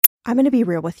I'm going to be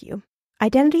real with you.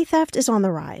 Identity theft is on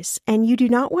the rise, and you do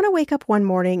not want to wake up one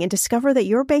morning and discover that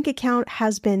your bank account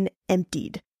has been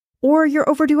emptied, or you're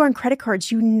overdue on credit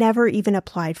cards you never even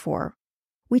applied for.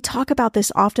 We talk about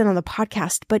this often on the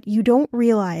podcast, but you don't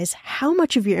realize how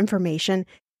much of your information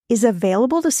is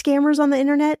available to scammers on the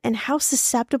internet and how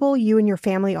susceptible you and your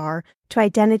family are to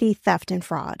identity theft and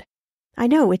fraud. I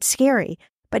know it's scary,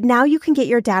 but now you can get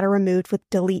your data removed with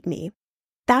Delete Me.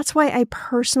 That's why I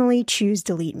personally choose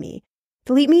Delete Me.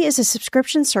 Delete Me is a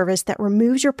subscription service that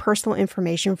removes your personal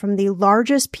information from the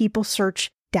largest people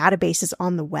search databases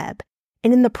on the web,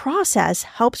 and in the process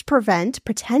helps prevent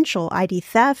potential ID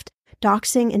theft,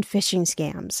 doxing, and phishing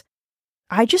scams.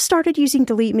 I just started using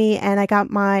Delete Me and I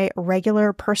got my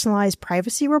regular personalized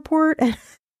privacy report and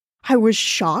I was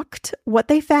shocked what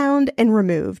they found and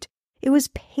removed. It was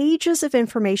pages of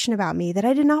information about me that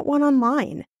I did not want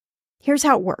online. Here's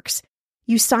how it works.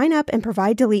 You sign up and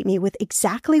provide Delete Me with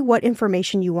exactly what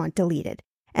information you want deleted,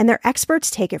 and their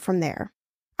experts take it from there.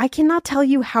 I cannot tell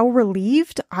you how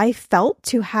relieved I felt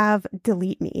to have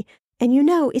Delete Me. And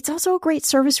it's also a great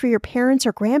service for your parents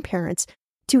or grandparents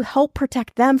to help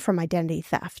protect them from identity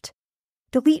theft.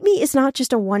 Delete Me is not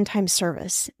just a one-time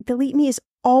service. Delete Me is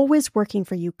always working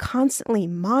for you, constantly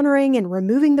monitoring and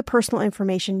removing the personal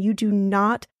information you do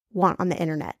not want on the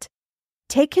internet.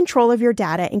 Take control of your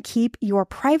data and keep your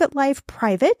private life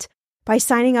private by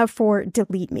signing up for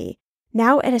Delete Me,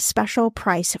 now at a special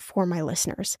price for my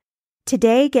listeners.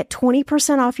 Today, get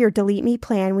 20% off your Delete Me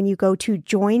plan when you go to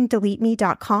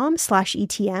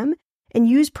joindeleteme.com/ETM and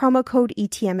use promo code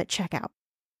ETM at checkout.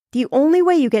 The only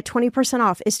way you get 20%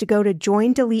 off is to go to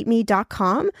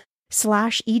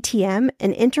joindeleteme.com/ETM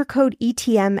and enter code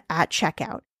ETM at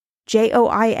checkout.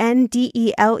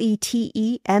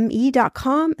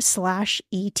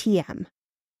 joindeleteme.com/ETM.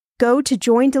 Go to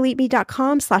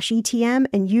joindeleteme.com/ETM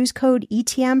and use code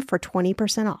ETM for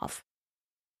 20% off.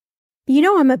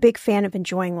 I'm a big fan of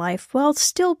enjoying life while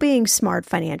still being smart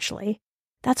financially.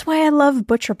 That's why I love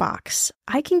ButcherBox.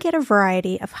 I can get a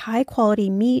variety of high-quality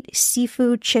meat,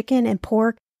 seafood, chicken, and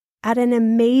pork at an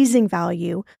amazing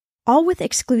value, all with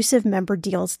exclusive member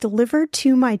deals delivered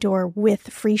to my door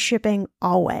with free shipping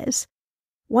always.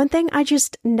 One thing I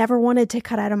just never wanted to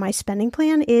cut out of my spending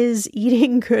plan is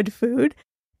eating good food.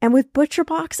 And with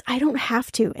ButcherBox, I don't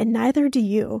have to, and neither do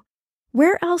you.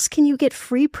 Where else can you get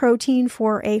free protein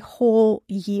for a whole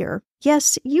year?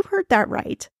 Yes, you heard that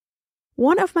right.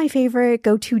 One of my favorite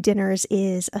go-to dinners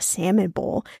is a salmon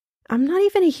bowl. I'm not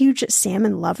even a huge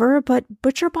salmon lover, but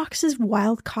ButcherBox's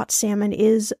wild-caught salmon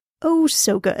is oh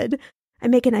so good. I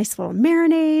make a nice little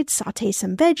marinade, saute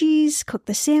some veggies, cook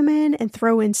the salmon, and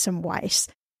throw in some rice.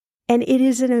 And it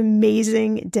is an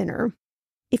amazing dinner.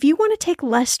 If you want to take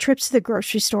less trips to the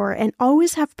grocery store and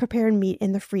always have prepared meat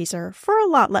in the freezer for a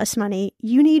lot less money,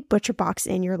 you need ButcherBox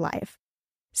in your life.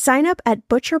 Sign up at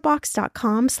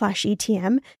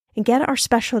butcherbox.com/ETM and get our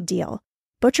special deal.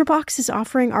 ButcherBox is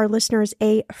offering our listeners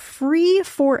a free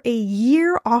for a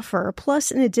year offer plus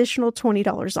an additional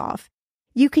 $20 off.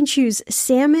 You can choose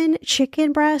salmon,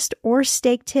 chicken breast, or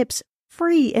steak tips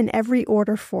free in every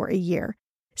order for a year.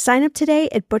 Sign up today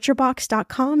at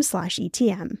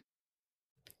butcherbox.com/ETM.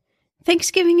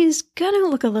 Thanksgiving is gonna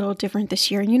look a little different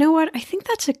this year, and you know what? I think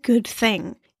that's a good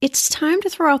thing. It's time to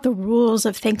throw out the rules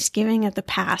of Thanksgiving of the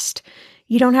past.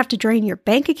 You don't have to drain your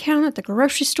bank account at the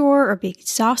grocery store or be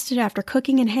exhausted after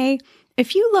cooking, and hey,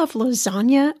 if you love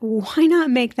lasagna, why not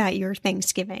make that your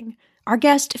Thanksgiving? Our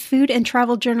guest, food and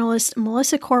travel journalist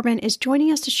Melissa Corbin, is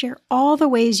joining us to share all the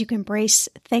ways you can embrace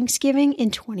Thanksgiving in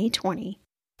 2020.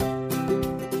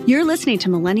 You're listening to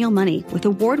Millennial Money with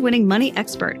award-winning money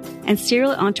expert and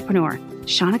serial entrepreneur,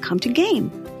 Shauna Come to Game,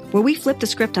 where we flip the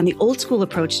script on the old-school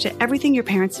approach to everything your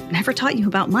parents never taught you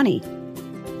about money.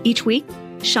 Each week,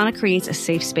 Shauna creates a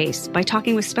safe space by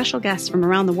talking with special guests from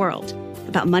around the world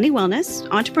about money wellness,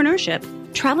 entrepreneurship,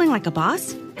 traveling like a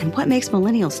boss, and what makes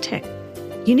millennials tick.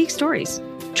 Unique stories,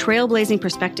 trailblazing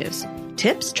perspectives,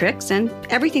 tips, tricks, and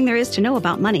everything there is to know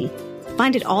about money.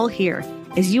 Find it all here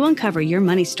as you uncover your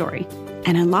money story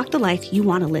and unlock the life you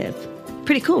want to live.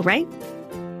 Pretty cool, right?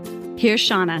 Here's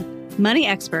Shauna, money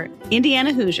expert,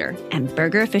 Indiana Hoosier, and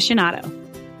burger aficionado.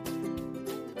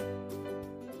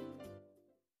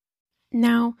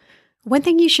 Now, one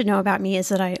thing you should know about me is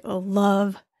that I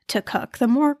love to cook. The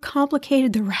more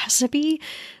complicated the recipe,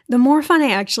 the more fun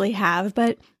I actually have,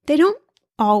 but they don't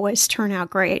always turn out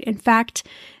great. In fact,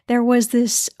 there was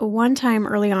this one time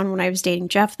early on when I was dating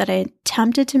Jeff that I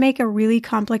attempted to make a really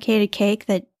complicated cake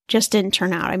that just didn't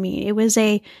turn out. I mean, it was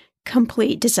a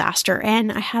complete disaster,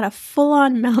 and I had a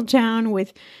full-on meltdown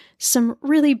with some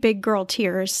really big girl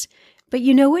tears. But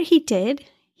you know what he did?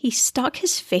 He stuck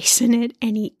his face in it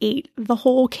and he ate the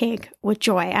whole cake with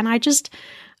joy. And I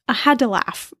had to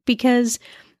laugh because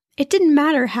it didn't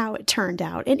matter how it turned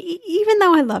out. And even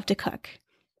though I love to cook,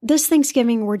 this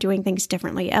Thanksgiving, we're doing things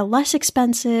differently, a less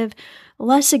expensive,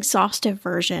 less exhaustive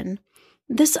version.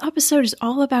 This episode is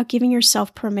all about giving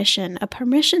yourself permission, a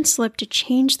permission slip to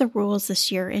change the rules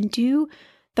this year and do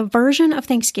the version of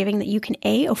Thanksgiving that you can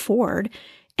A, afford,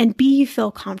 and B,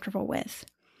 feel comfortable with.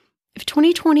 If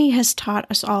 2020 has taught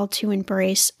us all to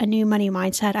embrace a new money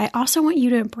mindset, I also want you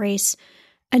to embrace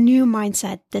a new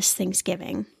mindset this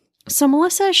Thanksgiving. So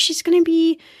Melissa, she's going to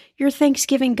be your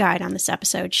Thanksgiving guide on this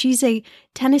episode. She's a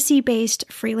Tennessee-based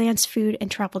freelance food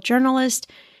and travel journalist,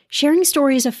 sharing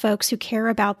stories of folks who care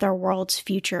about their world's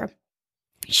future.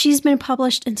 She's been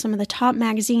published in some of the top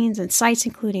magazines and sites,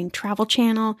 including Travel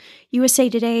Channel, USA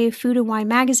Today, Food and Wine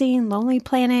Magazine, Lonely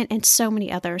Planet, and so many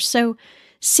others. So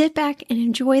sit back and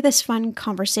enjoy this fun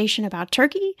conversation about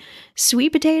turkey,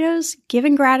 sweet potatoes,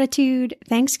 giving gratitude,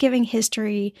 Thanksgiving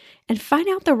history, and find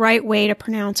out the right way to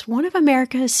pronounce one of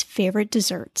America's favorite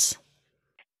desserts.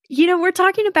 You know, we're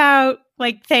talking about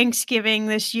like Thanksgiving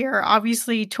this year,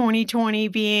 obviously 2020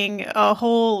 being a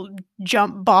whole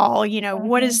jump ball. You know,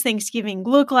 what does Thanksgiving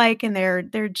look like? And there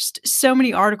are just so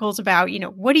many articles about, you know,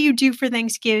 what do you do for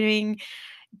Thanksgiving?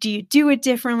 Do you do it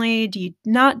differently? Do you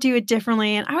not do it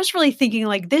differently? And I was really thinking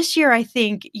like this year, I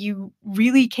think you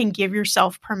really can give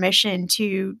yourself permission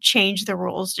to change the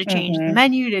rules, to change the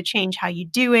menu, to change how you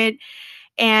do it,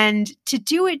 and to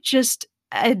do it just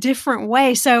a different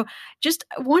way. So just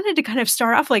wanted to kind of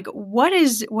start off like, what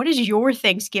is your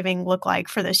Thanksgiving look like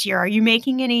for this year? Are you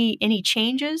making any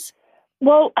changes?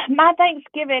 Well, my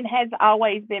Thanksgiving has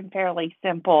always been fairly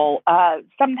simple.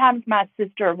 Sometimes my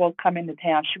sister will come into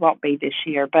town. She won't be this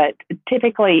year, but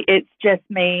typically it's just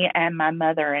me and my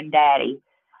mother and daddy.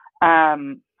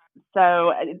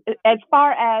 So as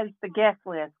far as the guest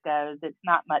list goes, it's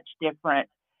not much different.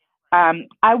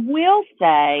 I will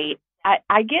say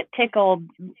I get tickled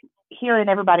hearing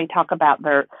everybody talk about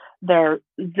their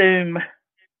Zoom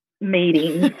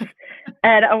meetings.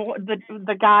 And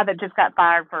the guy that just got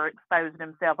fired for exposing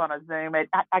himself on a Zoom,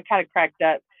 I kind of cracked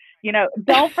up. You know,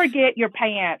 don't forget your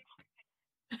pants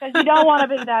because you don't want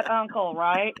to be that uncle,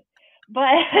 right? But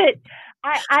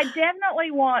I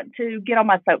definitely want to get on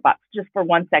my soapbox just for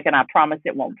 1 second. I promise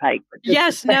it won't take.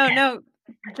 Yes, no.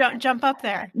 Jump up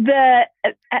there.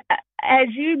 As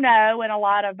you know, and a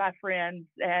lot of my friends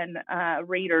and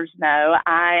readers know,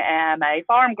 I am a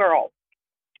farm girl.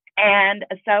 And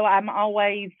so I'm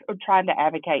always trying to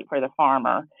advocate for the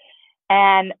farmer.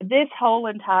 And this whole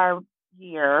entire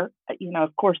year, you know,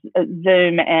 of course,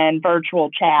 Zoom and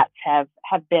virtual chats have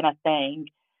been a thing.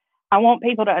 I want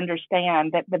people to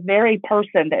understand that the very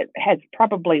person that has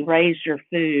probably raised your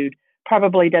food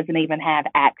probably doesn't even have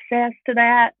access to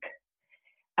that.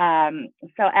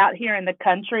 So out here in the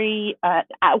country,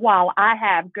 while I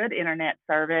have good internet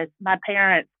service, my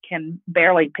parents can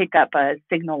barely pick up a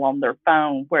signal on their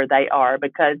phone where they are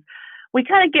because we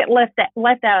kind of get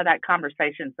left out of that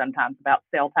conversation sometimes about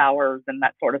cell towers and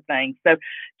that sort of thing. So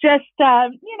just,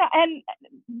 you know, and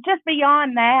just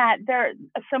beyond that, there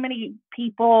so many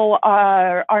people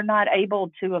are not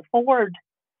able to afford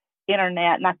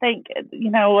internet. And I think,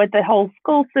 you know, with the whole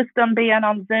school system being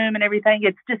on Zoom and everything,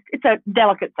 it's a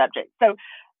delicate subject. So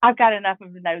I've got enough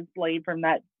of a nosebleed from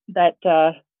that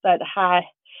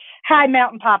high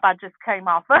mountaintop I just came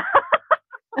off of.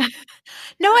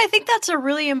 No, I think that's a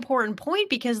really important point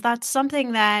because that's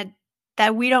something that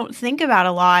we don't think about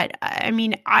a lot. I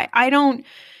mean, I don't,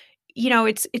 you know,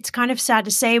 it's kind of sad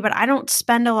to say, but I don't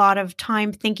spend a lot of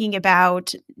time thinking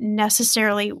about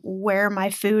necessarily where my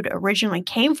food originally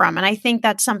came from. And I think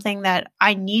that's something that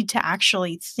I need to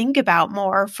actually think about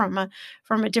more from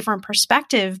a different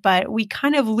perspective, but we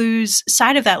kind of lose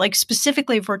sight of that. Like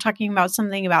specifically if we're talking about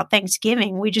something about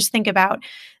Thanksgiving, we just think about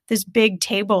this big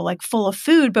table like full of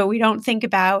food, but we don't think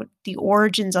about the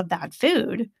origins of that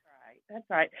food. That's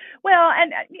right. Well,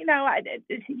 and, you know,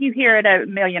 you hear it a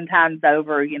million times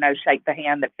over, you know, shake the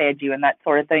hand that fed you and that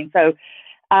sort of thing. So,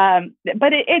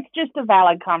 but it's just a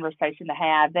valid conversation to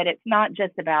have, that it's not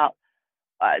just about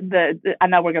I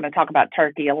know we're going to talk about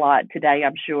turkey a lot today,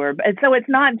 I'm sure. But so it's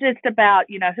not just about,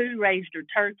 you know, who raised your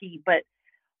turkey, but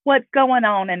what's going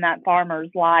on in that farmer's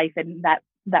life and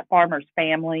that farmer's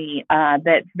family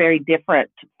that's very different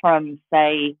from,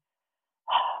 say,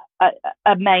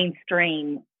 a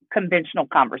mainstream conventional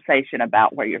conversation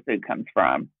about where your food comes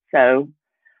from. So,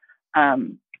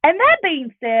 and that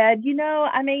being said, you know,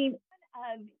 I mean,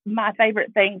 my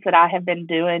favorite things that I have been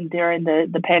doing during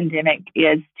the pandemic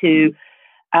is to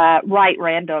write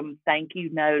random thank you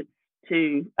notes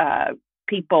to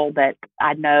people that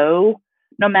I know,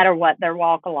 no matter what their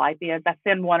walk of life is. I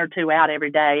send one or two out every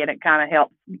day, and it kind of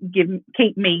helps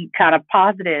keep me kind of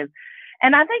positive.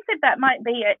 And I think that might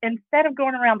be it. Instead of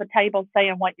going around the table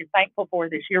saying what you're thankful for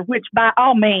this year, which by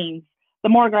all means, the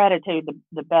more gratitude,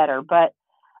 the better. But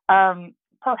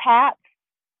perhaps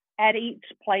at each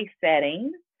place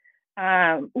setting,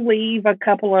 leave a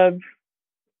couple of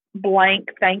blank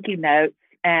thank you notes.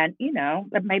 And,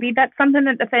 maybe that's something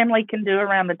that the family can do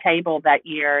around the table that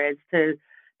year, is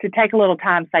to take a little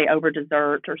time, say over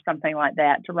dessert or something like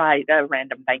that, to write a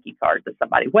random thank you card to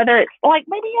somebody, whether it's like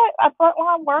maybe a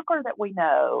frontline worker that we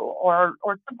know or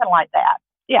something like that.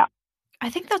 Yeah.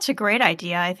 I think that's a great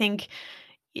idea. I think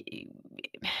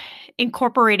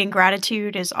incorporating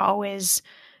gratitude is always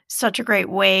such a great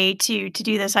way to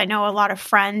do this. I know a lot of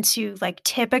friends who like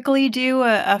typically do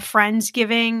a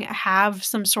Friendsgiving have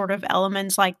some sort of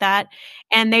elements like that.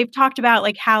 And they've talked about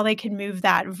like how they can move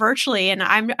that virtually. And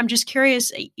I'm just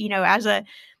curious, as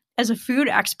a food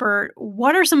expert,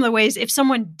 what are some of the ways, if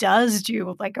someone does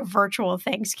do like a virtual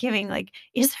Thanksgiving, like,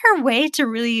 is there a way to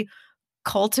really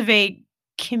cultivate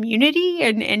community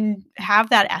and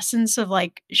have that essence of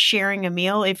like sharing a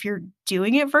meal if you're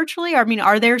doing it virtually? I mean,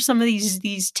 are there some of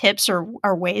these tips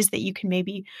or ways that you can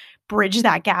maybe bridge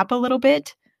that gap a little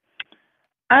bit?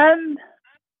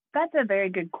 That's a very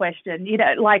good question.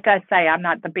 Like I say, I'm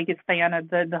not the biggest fan of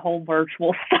the whole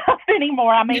virtual stuff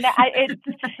anymore. I mean,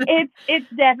 it's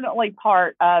definitely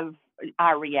part of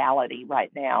our reality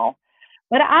right now.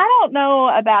 But I don't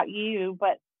know about you,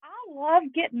 but I love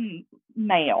getting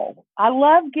mail. I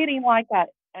love getting like a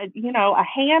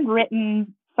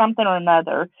handwritten something or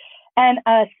another. And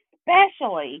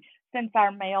especially since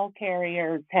our mail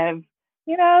carriers have,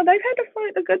 they've had to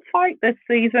fight a good fight this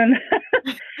season.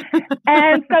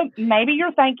 And so maybe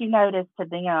your thank you note is to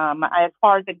them as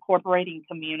far as incorporating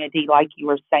community, like you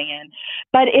were saying.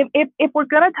 But if we're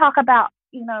going to talk about,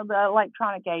 the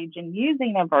electronic age and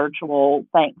using a virtual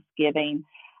Thanksgiving,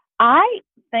 I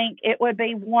think it would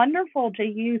be wonderful to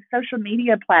use social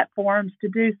media platforms to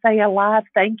do, say, a live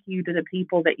thank you to the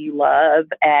people that you love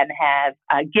and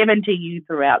have given to you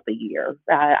throughout the year.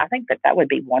 I think that would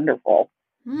be wonderful.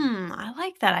 I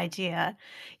like that idea.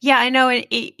 Yeah, I know.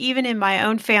 Even in my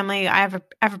own family, I have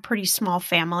a pretty small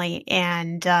family,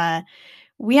 and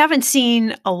we haven't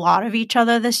seen a lot of each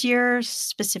other this year,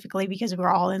 specifically because we're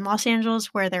all in Los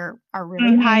Angeles, where there are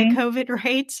really high COVID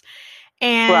rates.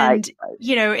 And, Right.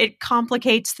 It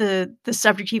complicates the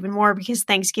subject even more because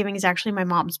Thanksgiving is actually my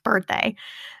mom's birthday.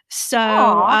 So,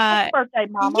 happy birthday,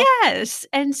 Mama. yes.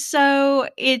 And so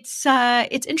it's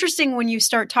interesting when you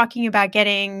start talking about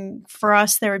getting, for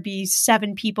us, there would be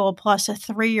 7 people plus a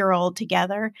 3-year-old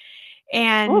together.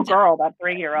 And oh, girl, that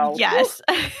 3-year-old. Yes,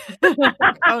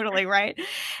 totally right.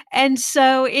 And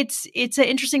so it's an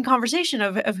interesting conversation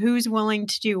of who's willing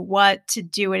to do what to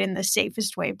do it in the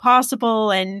safest way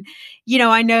possible. And,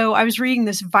 I know I was reading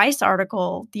this Vice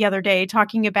article the other day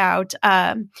talking about,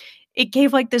 it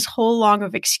gave like this whole long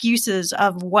of excuses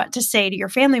of what to say to your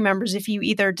family members if you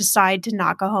either decide to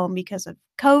not go home because of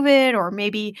COVID, or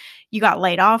maybe you got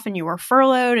laid off and you were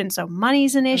furloughed and so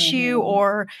money's an issue,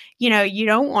 or, you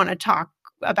don't want to talk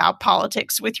about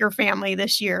politics with your family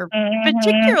this year,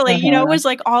 particularly, it was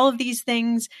like all of these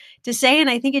things to say. And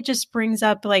I think it just brings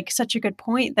up like such a good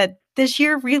point that this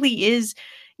year really is,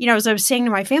 as I was saying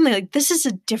to my family, like, this is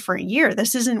a different year.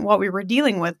 This isn't what we were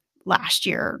dealing with last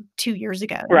year, 2 years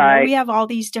ago. Right. We have all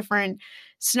these different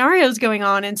scenarios going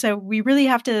on. And so we really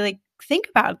have to like think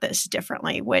about this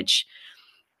differently, which,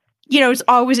 it's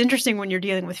always interesting when you're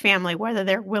dealing with family, whether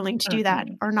they're willing to do that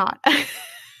or not.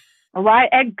 Right.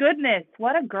 And goodness,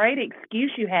 what a great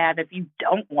excuse you have if you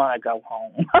don't want to go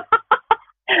home.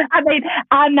 I mean,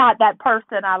 I'm not that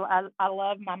person. I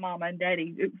love my mama and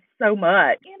daddy so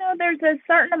much. There's a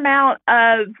certain amount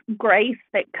of grace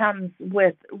that comes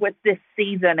with this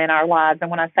season in our lives.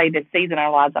 And when I say this season in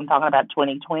our lives, I'm talking about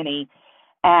 2020.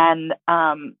 And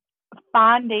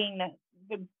finding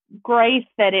the grace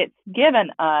that it's given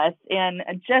us in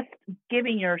just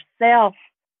giving yourself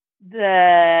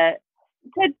to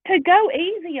go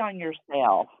easy on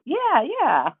yourself.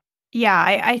 Yeah. Yeah,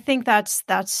 I think that's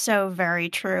so very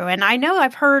true. And I know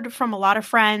I've heard from a lot of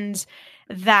friends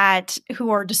that who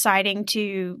are deciding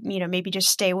to, maybe just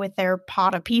stay with their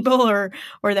pot of people or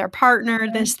their partner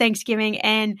this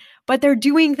Thanksgiving, but they're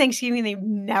doing Thanksgiving, they've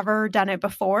never done it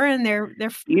before, and they're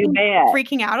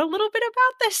freaking out a little bit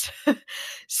about this.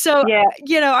 So, yeah.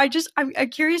 I'm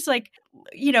curious, like,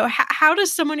 how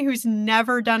does someone who's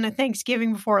never done a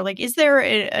Thanksgiving before, like, is there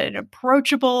an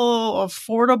approachable,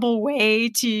 affordable way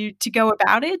to go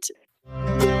about it?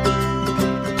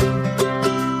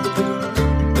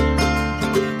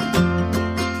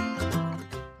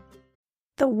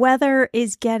 The weather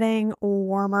is getting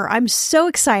warmer. I'm so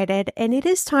excited, and it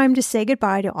is time to say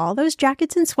goodbye to all those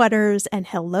jackets and sweaters and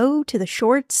hello to the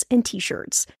shorts and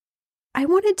t-shirts. I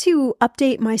wanted to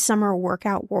update my summer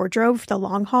workout wardrobe for the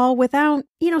long haul without,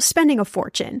 spending a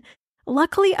fortune.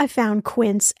 Luckily, I found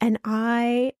Quince, and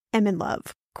I am in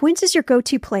love. Quince is your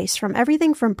go-to place from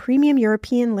everything from premium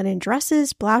European linen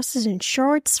dresses, blouses, and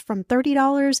shorts from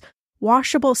 $30,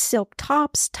 washable silk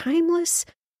tops, timeless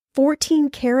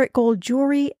 14-karat gold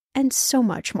jewelry, and so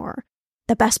much more.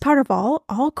 The best part of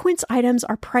all Quince items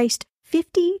are priced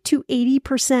 50 to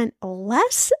 80%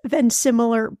 less than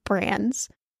similar brands.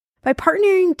 By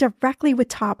partnering directly with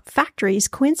top factories,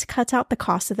 Quince cuts out the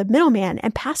cost of the middleman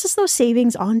and passes those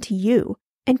savings on to you.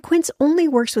 And Quince only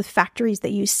works with factories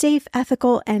that use safe,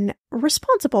 ethical, and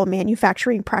responsible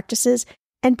manufacturing practices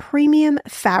and premium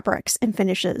fabrics and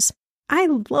finishes. I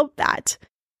love that.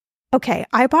 Okay,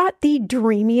 I bought the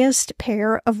dreamiest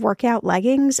pair of workout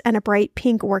leggings and a bright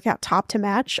pink workout top to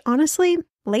match. Honestly,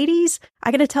 ladies,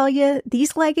 I gotta tell you,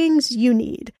 these leggings you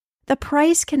need. The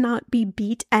price cannot be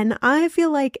beat, and I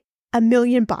feel like $1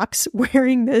 million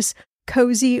wearing this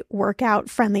cozy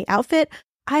workout-friendly outfit.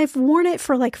 I've worn it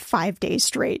for like 5 days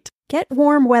straight. Get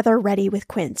warm weather ready with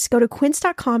Quince. Go to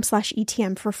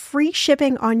quince.com/ETM for free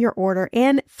shipping on your order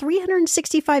and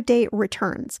 365-day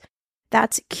returns.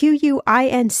 That's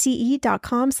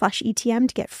QUINCE.com/ETM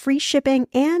to get free shipping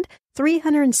and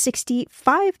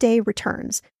 365-day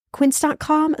returns.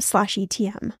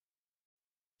 Quince.com/ETM.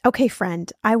 Okay,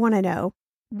 friend, I want to know,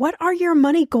 what are your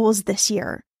money goals this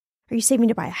year? Are you saving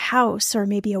to buy a house or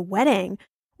maybe a wedding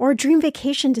or a dream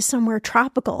vacation to somewhere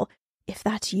tropical? If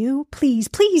that's you, please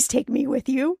take me with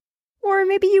you. Or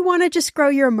maybe you want to just grow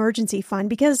your emergency fund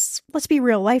because, let's be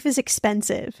real, life is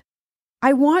expensive.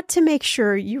 I want to make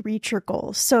sure you reach your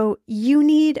goals, so you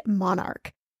need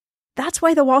Monarch. That's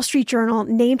why the Wall Street Journal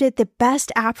named it the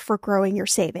best app for growing your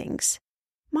savings.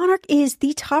 Monarch is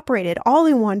the top-rated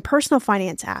all-in-one personal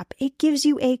finance app. It gives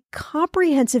you a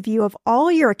comprehensive view of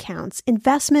all your accounts,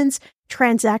 investments,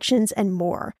 transactions, and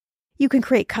more. You can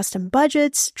create custom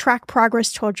budgets, track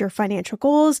progress towards your financial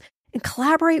goals, and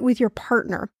collaborate with your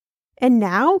partner. And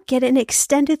now, get an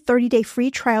extended 30-day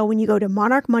free trial when you go to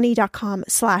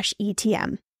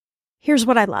monarchmoney.com/ETM. Here's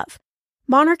what I love.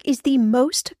 Monarch is the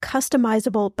most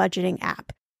customizable budgeting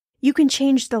app. You can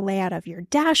change the layout of your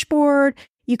dashboard.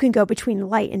 You can go between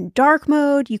light and dark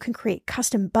mode. You can create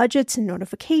custom budgets and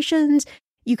notifications.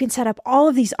 You can set up all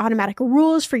of these automatic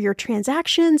rules for your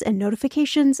transactions and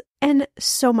notifications, and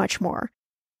so much more.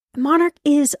 Monarch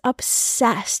is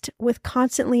obsessed with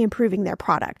constantly improving their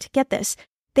product. Get this.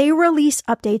 They release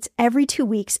updates every 2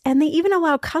 weeks, and they even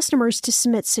allow customers to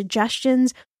submit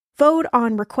suggestions, vote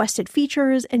on requested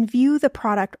features, and view the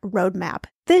product roadmap.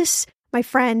 This, my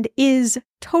friend, is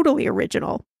totally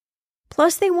original.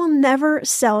 Plus, they will never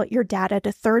sell your data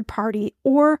to third party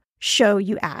or show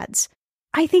you ads.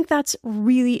 I think that's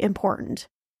really important.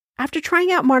 After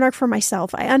trying out Monarch for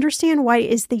myself, I understand why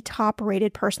it is the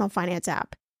top-rated personal finance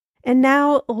app. And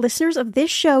now, listeners of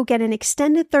this show get an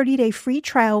extended 30-day free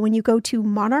trial when you go to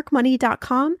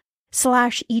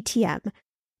monarchmoney.com/ETM.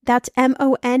 That's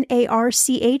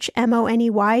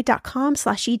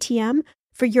monarchmoney.com/ETM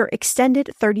for your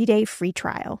extended 30-day free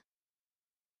trial.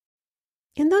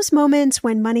 In those moments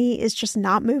when money is just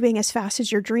not moving as fast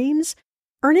as your dreams,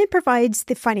 Earnin provides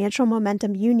the financial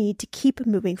momentum you need to keep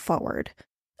moving forward.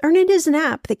 Earnin is an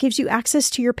app that gives you access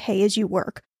to your pay as you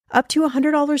work, up to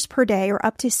 $100 per day or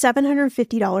up to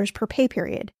 $750 per pay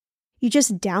period. You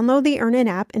just download the Earnin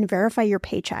app and verify your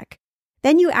paycheck.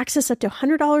 Then you access up to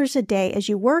 $100 a day as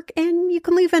you work, and you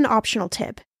can leave an optional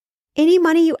tip. Any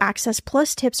money you access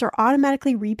plus tips are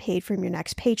automatically repaid from your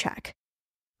next paycheck.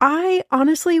 I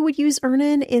honestly would use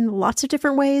Earnin in lots of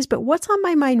different ways, but what's on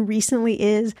my mind recently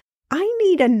is I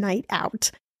need a night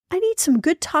out. I need some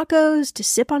good tacos to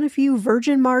sip on a few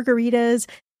virgin margaritas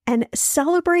and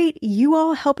celebrate you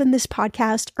all helping this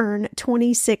podcast earn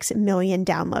 26 million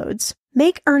downloads.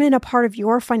 Make Earnin a part of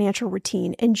your financial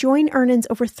routine and join Earnin's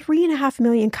over 3.5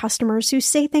 million customers who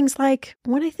say things like,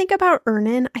 when I think about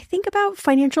Earnin, I think about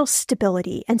financial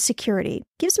stability and security.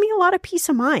 Gives me a lot of peace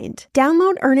of mind.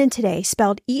 Download Earnin today,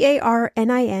 spelled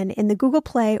EARNIN, in the Google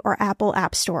Play or Apple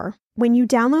App Store. When you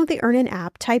download the Earnin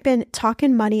app, type in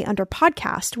Talkin' Money under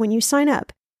podcast when you sign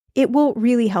up. It will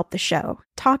really help the show.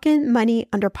 Talkin' Money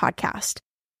under podcast.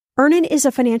 Earnin is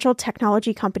a financial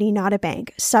technology company, not a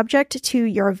bank, subject to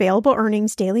your available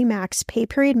earnings, daily max, pay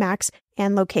period max,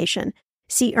 and location.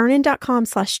 See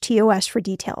earnin.com/TOS for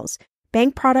details.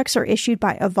 Bank products are issued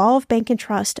by Evolve Bank and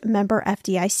Trust, member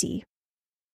FDIC.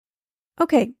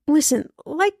 Okay, listen,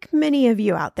 like many of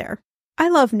you out there, I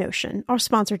love Notion, our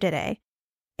sponsor today.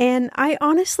 And I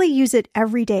honestly use it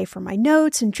every day for my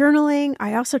notes and journaling.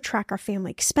 I also track our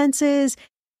family expenses,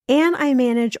 and I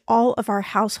manage all of our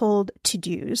household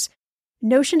to-dos.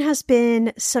 Notion has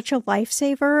been such a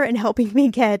lifesaver in helping me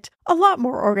get a lot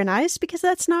more organized because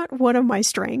that's not one of my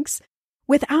strengths,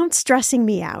 without stressing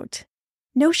me out.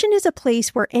 Notion is a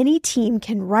place where any team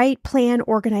can write, plan,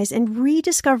 organize, and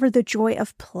rediscover the joy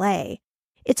of play.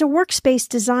 It's a workspace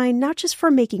designed not just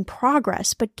for making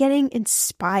progress, but getting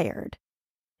inspired.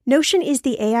 Notion is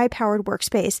the AI-powered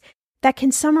workspace that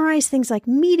can summarize things like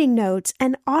meeting notes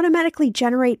and automatically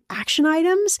generate action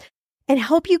items and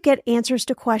help you get answers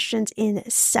to questions in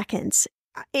seconds.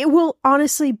 It will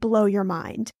honestly blow your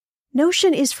mind.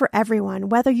 Notion is for everyone,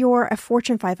 whether you're a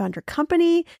Fortune 500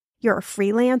 company, you're a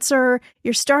freelancer,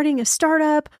 you're starting a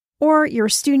startup, or you're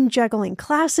a student juggling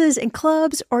classes and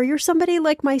clubs, or you're somebody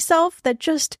like myself that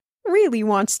just really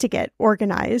wants to get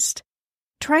organized.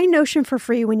 Try Notion for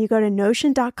free when you go to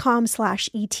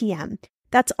notion.com/ETM.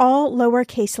 That's all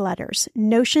lowercase letters,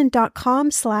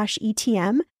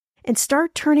 notion.com/ETM, and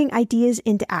start turning ideas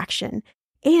into action.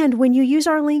 And when you use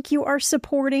our link, you are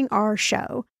supporting our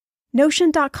show.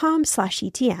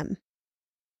 Notion.com/ETM.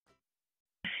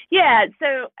 Yeah.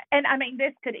 So, and I mean,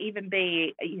 this could even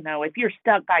be, if you're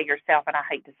stuck by yourself, and I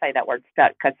hate to say that word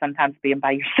stuck because sometimes being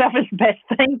by yourself is the best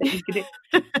thing that you could do.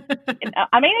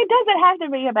 I mean, it doesn't have to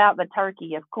be about the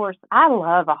turkey. Of course, I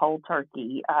love a whole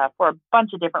turkey for a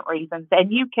bunch of different reasons,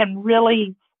 and you can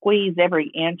really squeeze every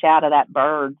inch out of that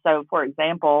bird. So, for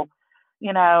example,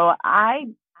 I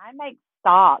make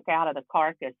stock out of the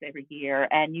carcass every year,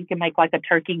 and you can make like a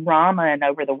turkey ramen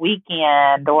over the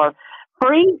weekend or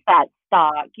freeze that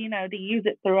stock, to use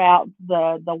it throughout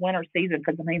the winter season.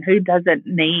 Because, I mean, who doesn't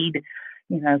need,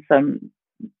 some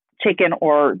chicken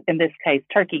or, in this case,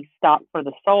 turkey stock for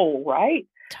the soul, right?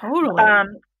 Totally.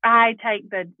 I take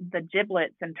the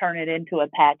giblets and turn it into a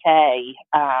pate.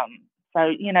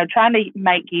 So, trying to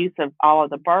make use of all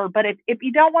of the bird. But if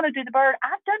you don't want to do the bird,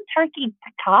 I've done turkey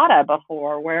piccata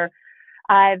before, where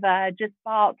I've just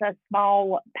bought a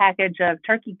small package of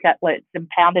turkey cutlets and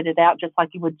pounded it out just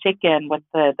like you would chicken with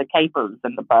the capers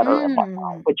and the butter and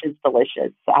whatnot, which is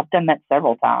delicious. So I've done that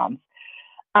several times.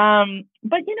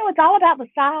 But, it's all about the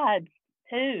sides,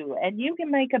 too. And you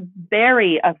can make a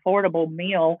very affordable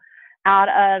meal out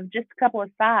of just a couple of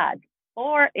sides.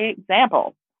 For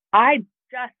example, I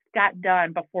just got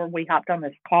done before we hopped on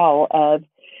this call of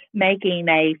making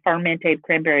a fermented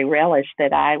cranberry relish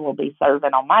that I will be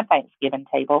serving on my Thanksgiving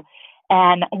table.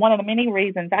 And one of the many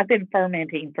reasons I've been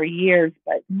fermenting for years,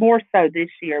 but more so this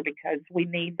year because we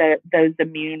need those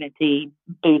immunity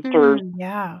boosters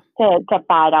to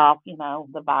fight off,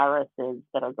 the viruses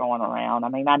that are going around. I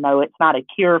mean, I know it's not a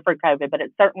cure for COVID, but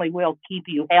it certainly will keep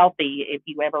you healthy if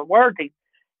you ever were to,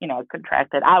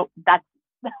 contract it.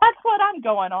 That's what I'm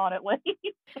going on, at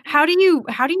least. How do you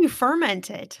ferment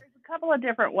it? There's a couple of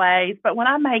different ways, but when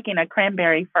I'm making a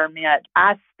cranberry ferment,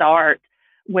 I start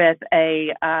with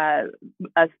a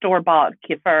store-bought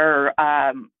kefir.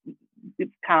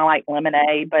 It's kind of like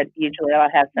lemonade, but usually I'll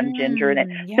have some ginger in it.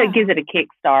 Yeah. So it gives it a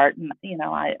kickstart. And,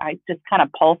 I just kind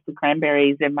of pulse the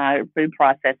cranberries in my food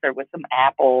processor with some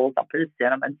apples. I'll put a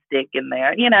cinnamon stick in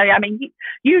there.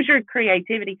 Use your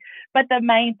creativity. But the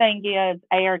main thing is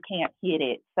air can't hit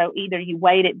it. So either you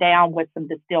weight it down with some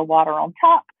distilled water on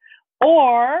top,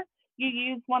 or you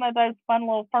use one of those fun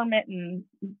little fermenting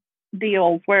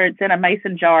deals where it's in a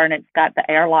mason jar and it's got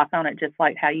the airlock on it, just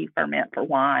like how you ferment for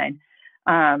wine.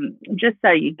 Just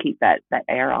so you keep that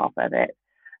air off of it.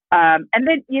 And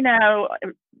then,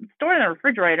 store in the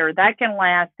refrigerator, that can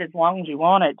last as long as you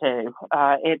want it to.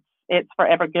 It's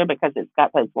forever good because it's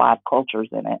got those live cultures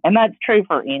in it. And that's true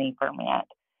for any ferment.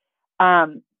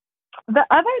 The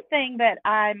other thing that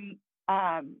I'm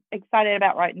excited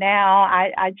about right now,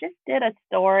 I just did a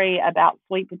story about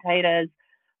sweet potatoes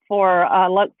for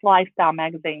Lux Lifestyle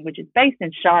magazine, which is based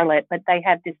in Charlotte, but they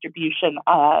have distribution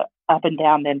up and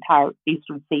down the entire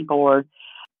Eastern Seaboard.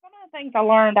 One of the things I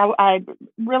learned, I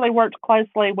really worked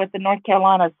closely with the North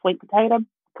Carolina Sweet Potato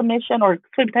Commission or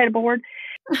Sweet Potato Board.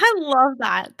 I love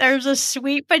that. There's a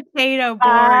sweet potato board.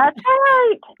 That's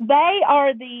right. They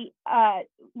are the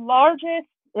largest,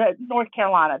 North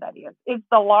Carolina, that is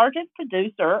the largest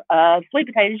producer of sweet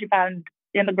potatoes you find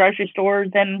in the grocery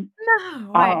stores. And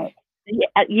no way.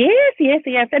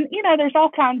 Yes. And, there's all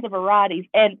kinds of varieties.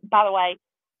 And by the way,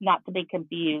 not to be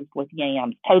confused with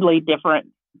yams, totally different.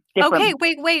 Okay,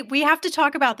 wait. We have to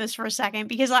talk about this for a second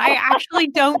because I actually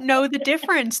don't know the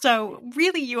difference. So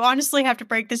really, you honestly have to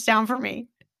break this down for me.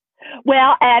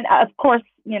 Well, and of course,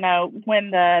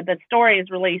 when the story is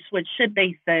released, which should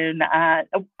be soon,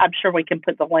 I'm sure we can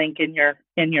put the link in your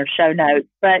show notes.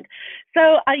 But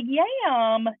so a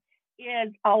yam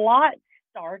is a lot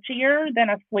starchier than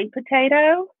a sweet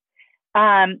potato,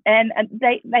 and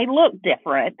they look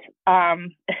different.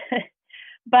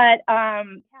 But how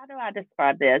do I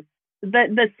describe this?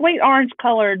 The sweet orange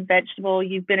colored vegetable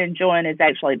you've been enjoying is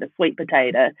actually the sweet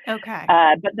potato. Okay.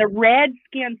 But the red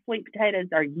skinned sweet potatoes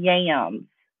are yams.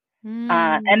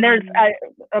 And there's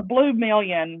a blue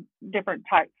million different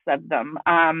types of them.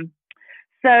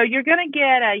 So you're going to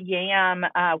get a yam,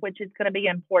 which is going to be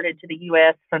imported to the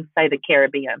U.S. from, say, the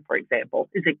Caribbean, for example.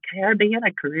 Is it Caribbean or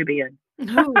Caribbean?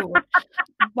 Ooh.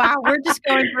 Wow, we're just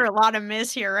going through a lot of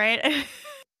myths here, right?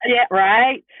 Yeah,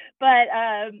 right. But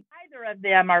either of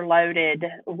them are loaded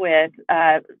with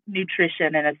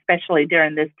nutrition, and especially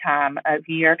during this time of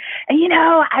year. And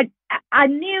I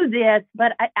knew this,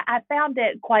 but I found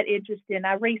it quite interesting.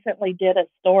 I recently did a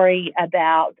story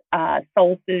about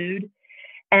soul food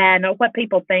and what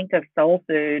people think of soul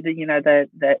food.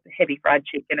 The heavy fried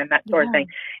chicken and that sort of thing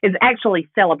is actually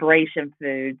celebration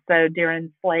food. So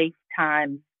during slave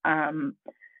times,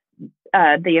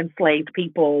 the enslaved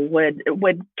people would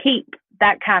keep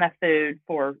that kind of food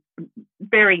for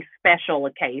very special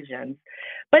occasions.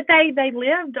 But they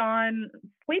lived on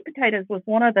sweet potatoes was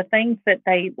one of the things that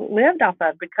they lived off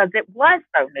of because it was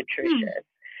so nutritious.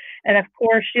 And of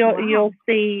course, you'll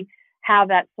see how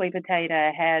that sweet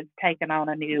potato has taken on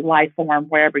a new life form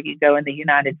wherever you go in the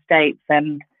United States.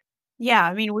 And yeah,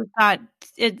 I mean, we've got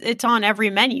it's on every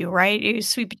menu, right?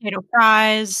 Sweet potato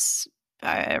fries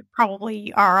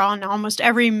probably are on almost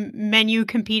every menu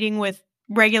competing with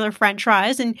regular French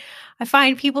fries. And I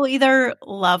find people either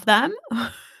love them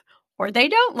or they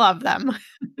don't love them.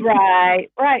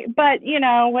 Right. But,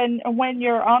 when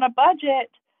you're on a budget,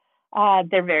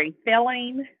 they're very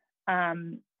filling.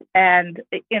 And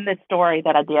in the story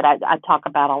that I did, I talk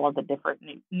about all of the different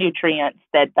nutrients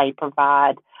that they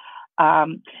provide.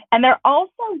 And they're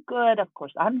also good. Of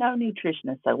course, I'm no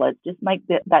nutritionist, so let's just make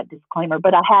that disclaimer.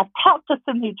 But I have talked to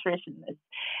some nutritionists.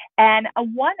 And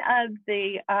one of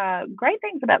the great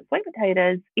things about sweet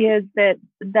potatoes is that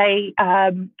they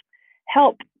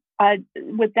help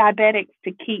with diabetics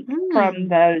to keep from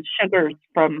those sugars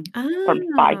from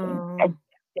spiking. So,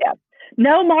 yeah.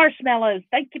 No marshmallows.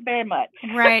 Thank you very much.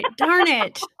 Right. Darn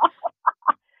it.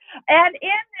 And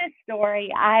in this story,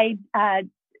 I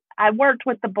worked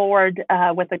with the board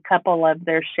with a couple of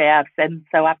their chefs, and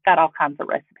so I've got all kinds of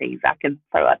recipes I can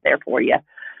throw up there for you.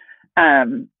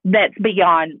 That's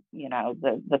beyond,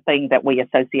 the thing that we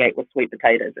associate with sweet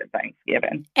potatoes at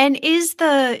Thanksgiving. And is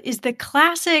the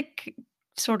classic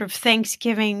sort of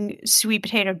Thanksgiving sweet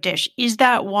potato dish, is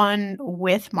that one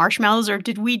with marshmallows, or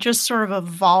did we just sort of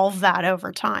evolve that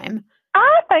over time?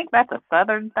 I think that's a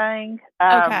Southern thing.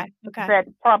 Okay. That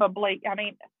probably, I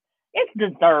mean, it's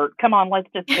dessert. Come on, let's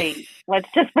just be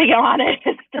honest.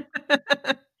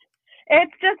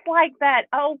 It's just like that.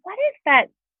 Oh, what is that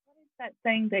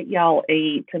thing that y'all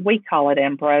eat? We call it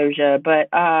ambrosia, but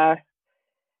on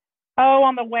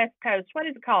the West Coast, what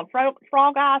is it called? Frog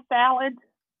eye salad?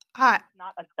 Not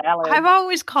a salad. I've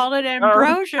always called it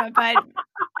ambrosia, but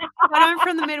I'm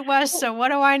from the Midwest, so what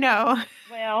do I know?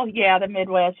 Well, yeah, the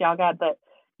Midwest,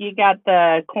 you got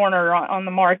the corner on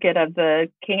the market of the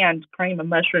canned cream of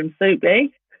mushroom soup, eh?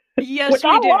 Yes, which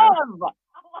we do. I love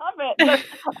it.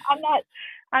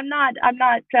 I'm not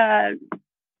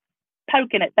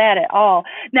poking at that at all.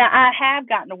 Now, I have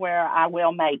gotten to where I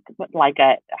will make like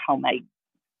a homemade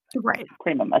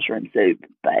cream of mushroom soup,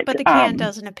 but the can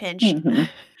does in a pinch. Mm-hmm.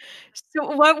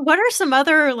 So what are some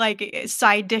other like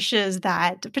side dishes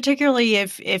that, particularly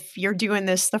if you're doing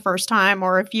this the first time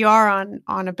or if you are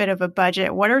on a bit of a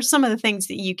budget, what are some of the things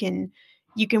that you can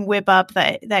whip up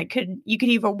that you could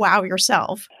even wow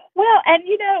yourself? Well, and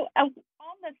on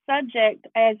the subject,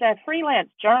 as a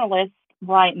freelance journalist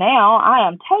right now, I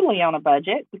am totally on a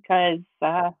budget because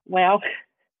COVID.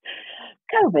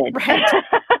 Right.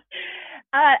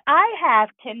 I have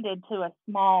tended to a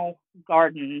small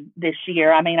garden this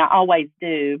year. I mean, I always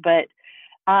do, but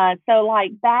so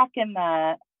like back in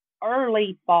the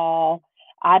early fall,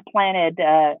 I planted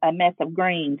a mess of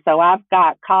greens. So I've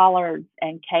got collards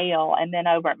and kale, and then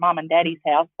over at Mom and Daddy's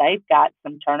house, they've got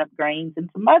some turnip greens and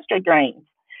some mustard greens.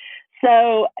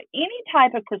 So any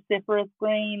type of cruciferous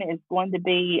green is going to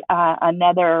be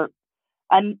another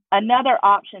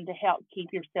option to help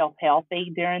keep yourself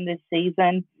healthy during this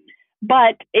season.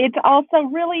 But it's also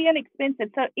really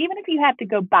inexpensive. So even if you have to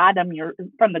go buy them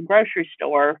from the grocery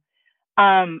store,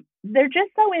 they're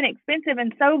just so inexpensive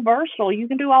and so versatile. You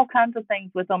can do all kinds of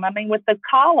things with them. I mean, with the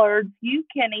collards, you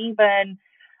can even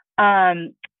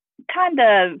kind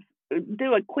of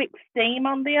do a quick steam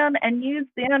on them and use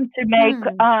them to make,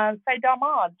 say,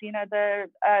 dolmades, the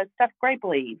stuffed grape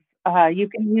leaves. You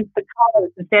can use the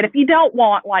collards instead. If you don't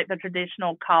want like the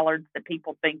traditional collards that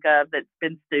people think of that's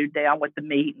been stewed down with the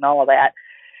meat and all of that,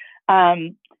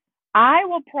 I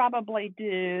will probably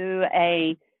do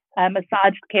a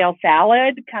massaged kale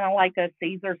salad, kind of like a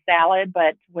Caesar salad,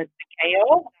 but with the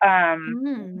kale,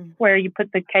 where you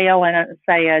put the kale in,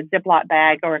 say, a Ziploc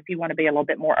bag, or if you want to be a little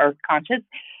bit more earth conscious,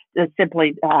 just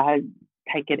simply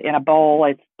take it in a bowl.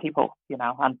 As people,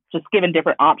 I'm just giving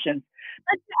different options.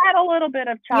 Let's add a little bit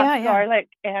of chopped garlic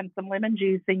and some lemon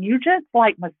juice, and you just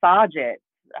like massage it.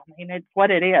 I mean, it's what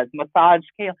it is, massage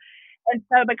kale. And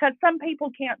so because some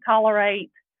people can't tolerate,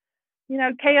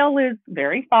 kale is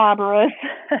very fibrous.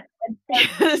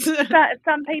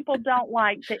 Some people don't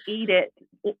like to eat it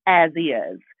as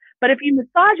is. But if you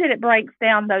massage it, it breaks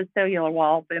down those cellular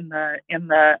walls in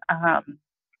the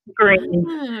greens.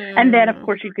 And then, of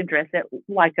course, you can dress it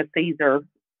like a Caesar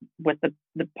with the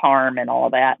parm and all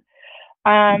of that.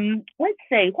 Let's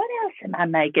see, what else am I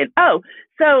making? Oh,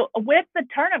 so with the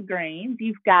turnip greens,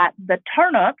 you've got the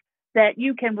turnip that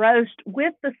you can roast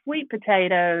with the sweet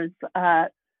potatoes,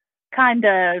 kind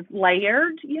of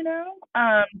layered, so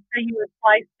you would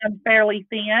slice them fairly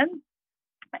thin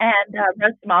and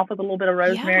roast them off with a little bit of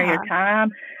rosemary or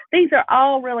thyme. These are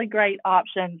all really great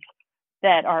options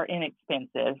that are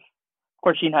inexpensive. Of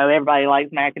course, everybody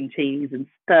likes mac and cheese and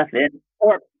stuff,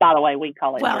 or by the way, we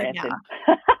call it dressing. Yeah.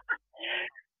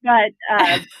 But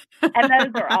and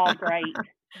those are all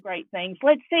great things.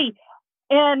 Let's see.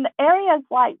 In areas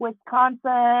like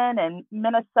Wisconsin and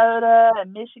Minnesota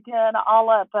and Michigan, all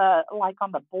up like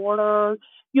on the border,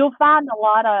 you'll find a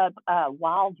lot of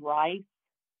wild rice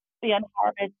being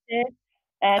harvested.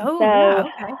 And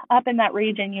up in that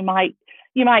region, you might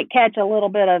catch a little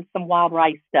bit of some wild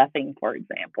rice stuffing, for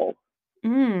example.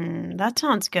 That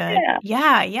sounds good.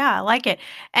 Yeah, I like it.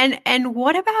 And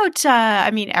what about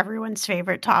everyone's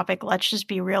favorite topic, let's just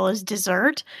be real, is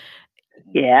dessert.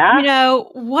 Yeah.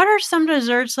 What are some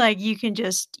desserts like you can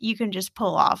just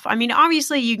pull off? I mean,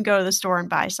 obviously you can go to the store and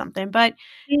buy something, but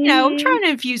I'm trying to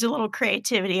infuse a little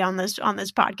creativity on this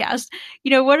podcast.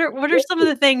 What are some of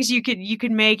the things you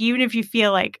could make, even if you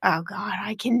feel like, oh God,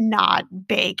 I cannot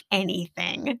bake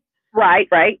anything. Right.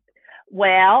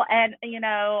 Well, and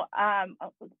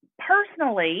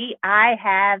personally, I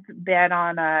have been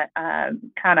on a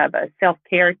kind of a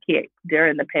self-care kick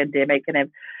during the pandemic, and have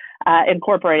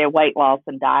incorporated weight loss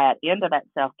and diet into that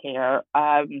self-care.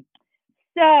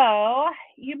 So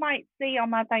you might see on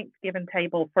my Thanksgiving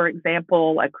table, for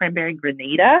example, a cranberry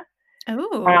granita.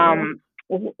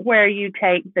 Where you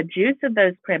take the juice of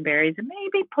those cranberries and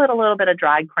maybe put a little bit of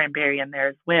dried cranberry in there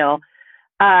as well.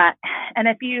 And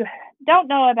if you don't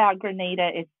know about granita,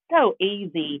 it's so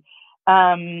easy.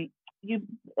 You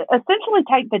essentially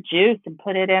take the juice and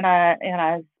put it in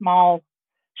a small,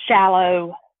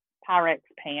 shallow Pyrex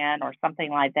pan or something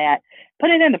like that. Put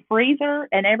it in the freezer,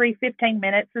 and every 15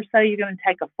 minutes or so, you're going to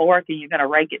take a fork and you're going to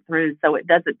rake it through so it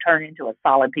doesn't turn into a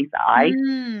solid piece of ice.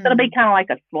 It'll be kind of like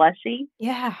a slushy.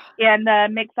 Yeah. In the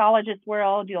mixologist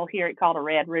world, you'll hear it called a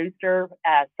red rooster.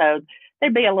 So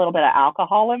there'd be a little bit of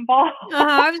alcohol involved.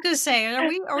 I was going to say, are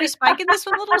we spiking this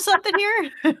with a little something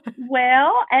here?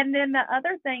 Well, and then the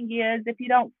other thing is, if you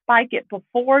don't spike it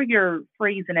before you're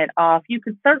freezing it off, you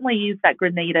could certainly use that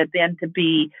granita then to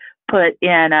be put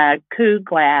in a coupe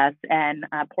glass and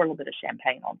pour a little bit of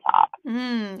champagne on top.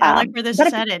 I like where this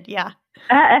is headed. Yeah.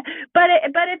 But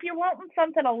if you're wanting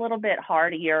something a little bit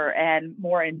heartier and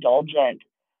more indulgent,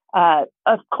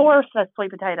 of course, a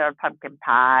sweet potato or pumpkin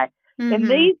pie. In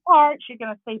these parts, you're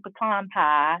going to see pecan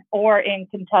pie, or in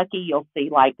Kentucky, you'll see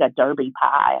like a Derby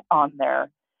pie on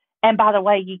there. And by the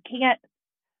way,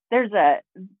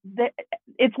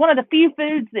 it's one of the few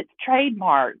foods that's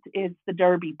trademarked is the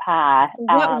Derby pie.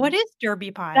 What is Derby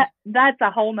pie? That's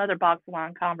a whole nother box of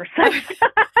wine conversation.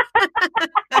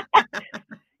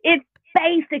 It's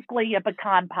basically a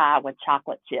pecan pie with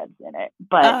chocolate chips in it.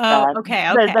 But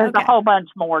there's a whole bunch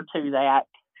more to that.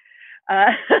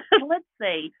 Let's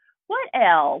see. What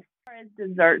else? As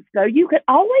desserts go, you could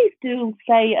always do,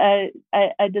 say,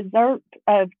 a dessert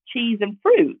of cheese and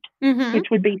fruit, which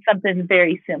would be something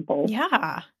very simple.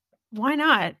 Yeah. Why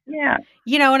not? Yeah.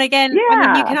 And again, you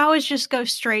can always just go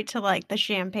straight to like the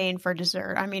champagne for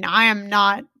dessert. I mean, I am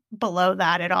not below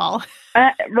that at all.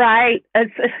 Right.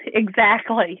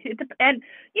 Exactly. And,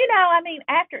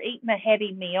 after eating a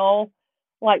heavy meal,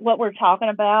 like what we're talking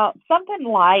about, something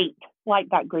light, like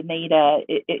that granita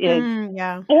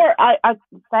is, or I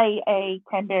say a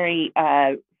cranberry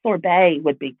sorbet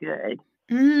would be good.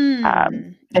 If Yeah,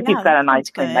 you've got that a nice sounds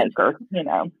cream good.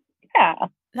 maker, Yeah.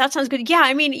 That sounds good. Yeah,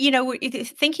 I mean,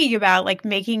 thinking about like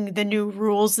making the new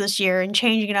rules this year and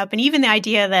changing it up, and even the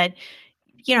idea that,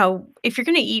 if you're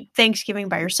going to eat Thanksgiving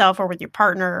by yourself or with your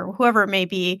partner or whoever it may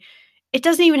be, it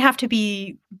doesn't even have to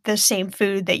be the same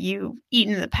food that you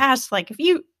eaten in the past. Like if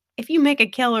you make a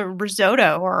killer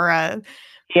risotto or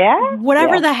Yeah.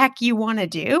 whatever Yeah. the heck you want to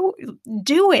do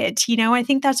it. I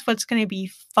think that's what's going to be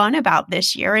fun about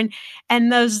this year.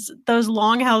 And those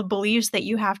long held beliefs that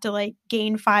you have to like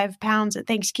gain 5 pounds at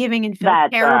Thanksgiving and feel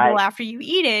That's terrible right. after you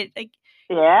eat it. Like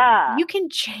Yeah. you can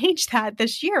change that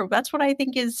this year. That's what I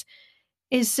think is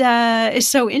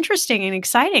so interesting and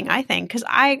exciting, I think, because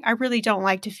I really don't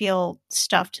like to feel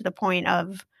stuffed to the point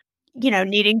of,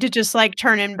 needing to just like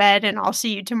turn in bed and I'll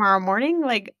see you tomorrow morning.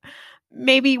 Like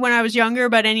maybe when I was younger,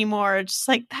 but anymore, it's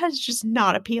like that's just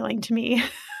not appealing to me.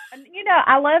 And,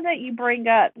 I love that you bring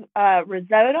up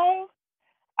risotto.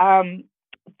 Um,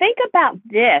 think about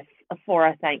this for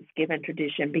a Thanksgiving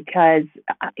tradition because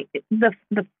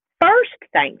the first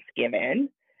Thanksgiving,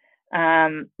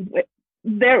 um,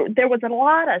 there was a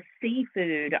lot of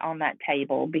seafood on that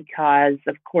table because,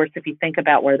 of course, if you think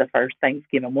about where the first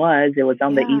Thanksgiving was, it was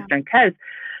on the Yeah. eastern coast.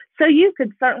 So you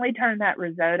could certainly turn that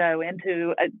risotto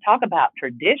into talk about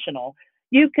traditional.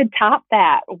 You could top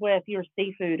that with your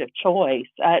seafood of choice.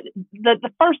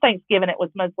 The first Thanksgiving, it was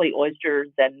mostly oysters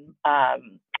and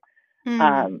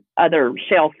Mm. other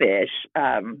shellfish,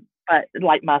 but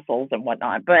like mussels and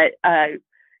whatnot. But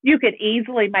you could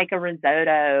easily make a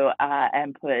risotto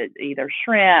and put either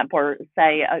shrimp or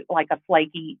say like a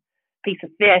flaky piece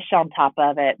of fish on top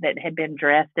of it that had been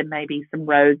dressed in maybe some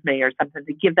rosemary or something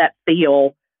to give that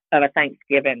feel of a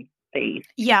Thanksgiving feast.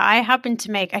 Yeah, I happen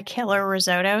to make a killer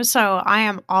risotto, so I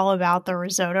am all about the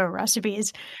risotto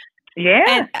recipes.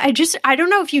 Yeah. And I don't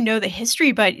know if you know the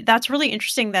history, but that's really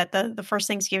interesting that the first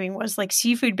Thanksgiving was like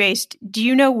seafood based. Do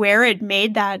you know where it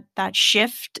made that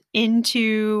shift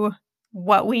into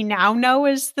what we now know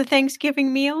as the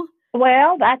Thanksgiving meal?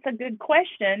 Well, that's a good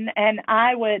question. And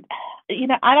I would,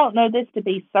 I don't know this to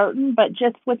be certain, but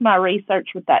just with my research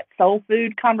with that soul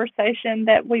food conversation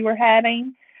that we were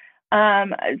having,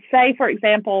 um, say, for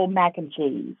example, mac and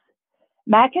cheese.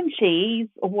 Mac and cheese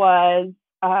was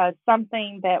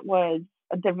something that was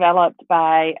developed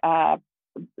by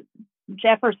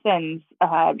Jefferson's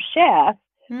chef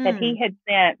that he Hmm. had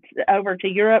sent over to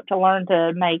Europe to learn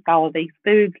to make all of these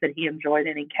foods that he enjoyed.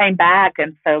 And he came back.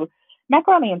 And so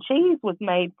macaroni and cheese was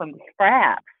made from the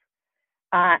scraps.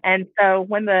 And so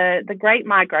when the Great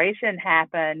Migration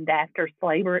happened after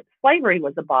slavery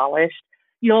was abolished,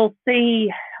 you'll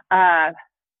see uh,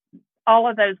 all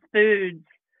of those foods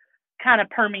kind of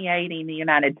permeating the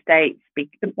United States.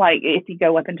 Like if you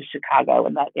go up into Chicago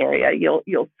in that area,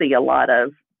 you'll see Hmm.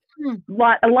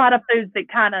 a lot of foods that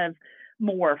kind of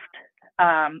morphed.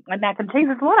 And mac and cheese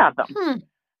is one of them.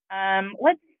 Hmm.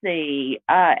 Let's see.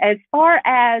 As far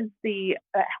as the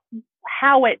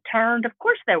how it turned, of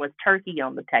course there was turkey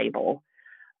on the table.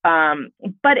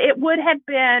 But it would have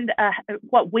been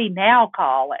what we now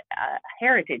call a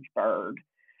heritage bird.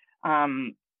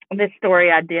 Um, this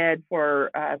story I did for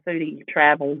Foodie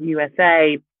Travel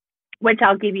USA, which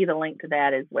I'll give you the link to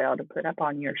that as well to put up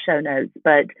on your show notes.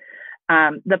 But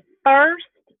the first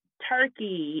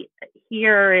turkey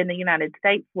here in the United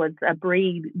States was a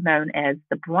breed known as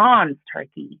the bronze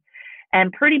turkey.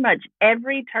 And pretty much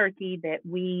every turkey that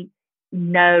we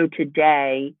know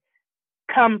today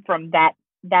come from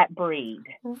that breed.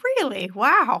 Really?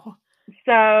 Wow.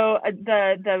 So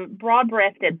the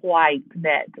broad-breasted white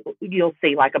that you'll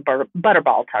see, like a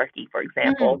butterball turkey, for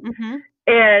example, Mm-hmm.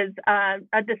 is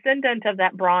a descendant of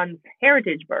that bronze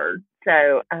heritage bird.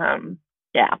 So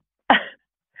yeah,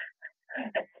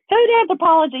 food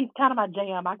anthropology is kind of my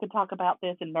jam. I could talk about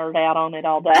this and nerd out on it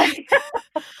all day.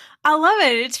 I love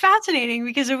it. It's fascinating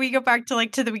because if we go back to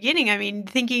like to the beginning, I mean,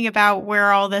 thinking about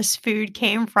where all this food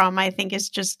came from, I think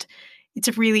it's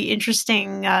a really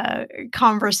interesting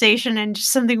conversation and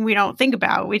just something we don't think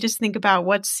about. We just think about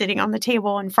what's sitting on the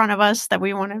table in front of us that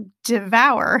we want to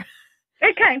devour.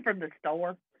 It came from the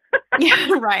store. Yeah,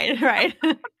 right.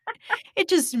 It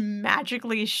just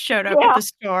magically showed up at Yeah. the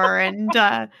store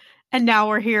and now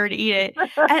we're here to eat it.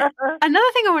 And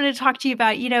another thing I wanted to talk to you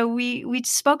about, we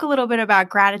spoke a little bit about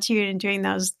gratitude and doing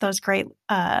those great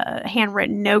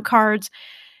handwritten note cards,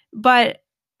 but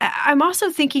I'm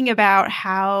also thinking about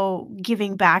how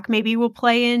giving back maybe will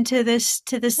play into this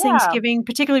Yeah. Thanksgiving,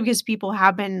 particularly because people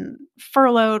have been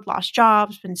furloughed, lost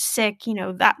jobs, been sick,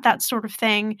 that sort of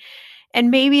thing.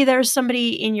 and maybe there's somebody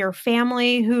in your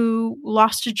family who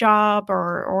lost a job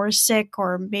or is sick,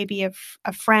 or maybe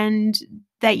a friend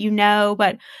that you know.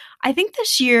 But I think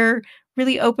this year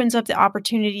really opens up the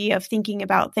opportunity of thinking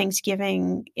about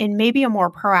Thanksgiving in maybe a more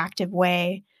proactive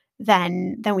way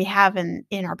than we have in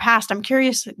our past. I'm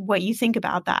curious what you think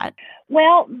about that.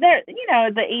 Well, there,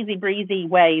 the easy breezy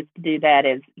ways to do that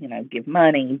is, give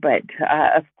money. But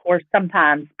of course,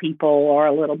 sometimes people are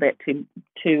a little bit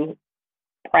too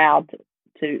proud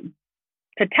to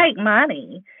take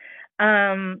money.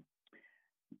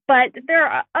 But there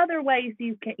are other ways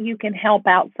you can help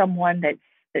out someone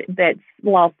that's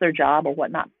lost their job or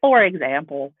whatnot. For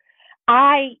example,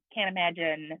 I can't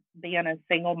imagine being a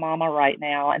single mama right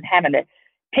now and having to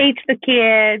teach the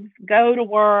kids, go to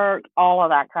work, all of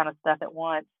that kind of stuff at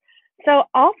once. So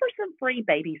offer some free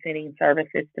babysitting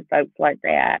services to folks like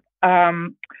that.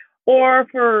 Or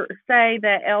for, say,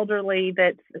 the elderly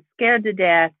that's scared to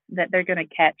death that they're going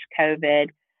to catch COVID,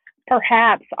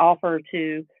 perhaps offer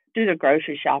to do the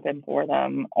grocery shopping for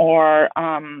them. Or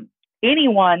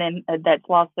anyone that's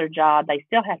lost their job, they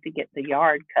still have to get the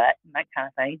yard cut and that kind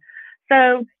of thing.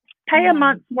 So pay a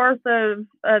month's worth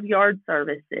of yard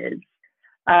services.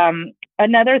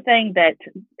 Another thing that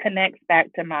connects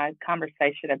back to my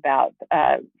conversation about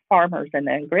farmers and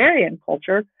the agrarian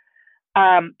culture,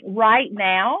 right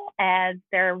now, as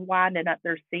they're winding up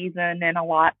their season in a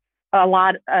lot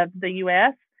of the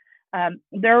U.S.,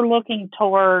 they're looking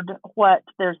toward what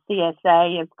their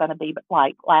CSA is going to be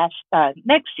like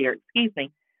next year. Excuse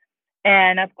me.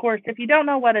 And of course, if you don't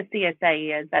know what a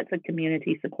CSA is, that's a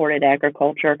community supported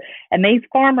agriculture. And these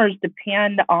farmers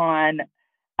depend on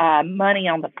money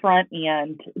on the front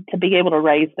end to be able to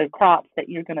raise the crops that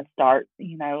you're going to start,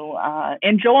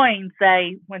 enjoying,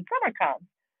 say, when summer comes.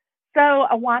 So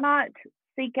why not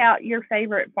seek out your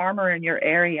favorite farmer in your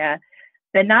area,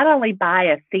 then not only buy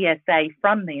a CSA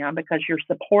from them because you're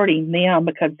supporting them,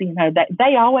 because, that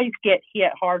they always get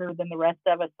hit harder than the rest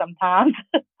of us sometimes.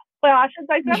 Well, I should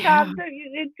say sometimes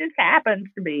it just happens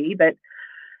to be. But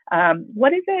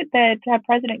what is it that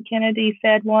President Kennedy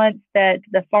said once, that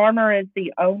the farmer is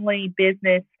the only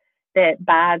business that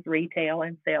buys retail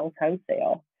and sells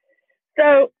wholesale?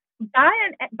 So buy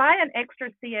an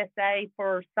extra CSA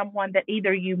for someone that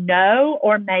either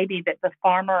or maybe that the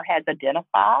farmer has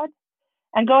identified,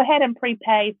 and go ahead and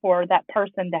prepay for that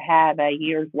person to have a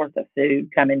year's worth of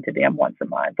food coming to them once a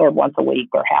month or once a week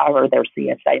or however their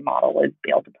CSA model is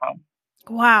built upon.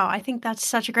 Wow, I think that's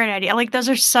such a great idea. Like, those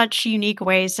are such unique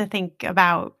ways to think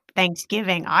about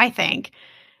Thanksgiving, I think,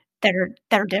 that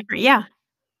are different. Yeah.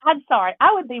 I'm sorry.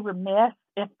 I would be remiss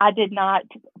if I did not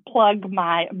plug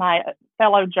my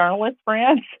fellow journalist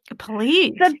friends.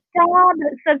 Please.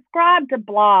 Subscribe to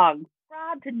blogs,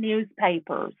 subscribe to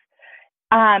newspapers.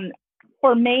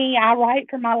 For me, I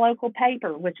write for my local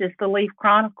paper, which is the Leaf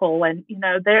Chronicle, and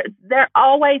they're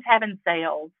always having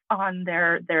sales on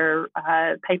their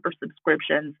paper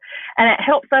subscriptions, and it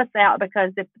helps us out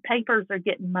because if the papers are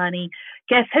getting money,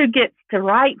 guess who gets to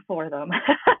write for them?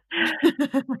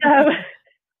 So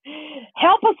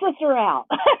help a sister out.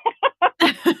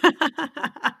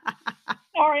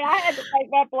 Sorry, I had to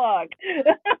take that plug.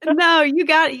 No, you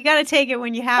got to take it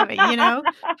when you have it,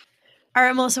 All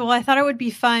right, Melissa. Well, I thought it would be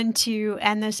fun to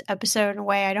end this episode in a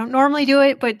way I don't normally do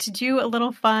it, but to do a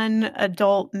little fun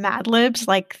adult Mad Libs,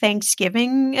 like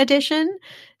Thanksgiving edition.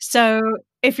 So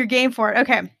if you're game for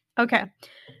it, okay.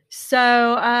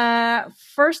 So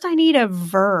first I need a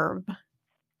verb.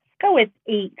 Go with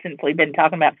eat, since we've been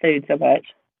talking about food so much.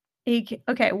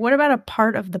 Okay, what about a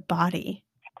part of the body?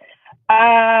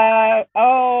 I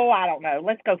don't know.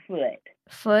 Let's go foot.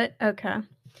 Foot, okay.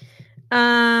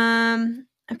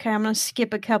 Okay, I'm going to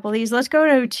skip a couple of these. Let's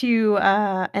go to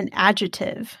an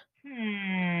adjective.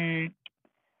 An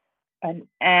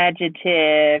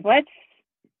adjective.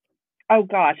 Oh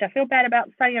gosh, I feel bad about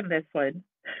saying this one.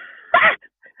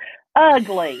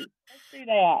 Ugly. Let's do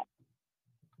that.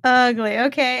 Ugly.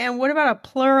 Okay, and what about a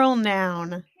plural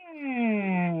noun?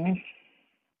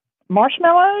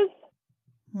 Marshmallows?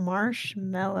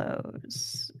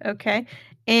 Marshmallows. Okay.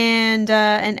 And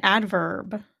an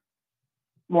adverb.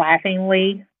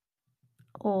 Laughingly.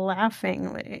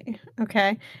 Laughingly.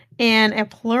 Okay. And a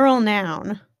plural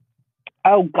noun.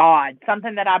 Oh, God.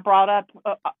 Something that I brought up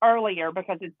earlier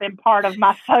because it's been part of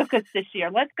my focus this year.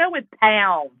 Let's go with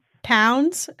pounds.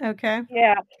 Pounds? Okay.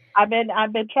 Yeah. I've been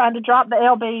trying to drop the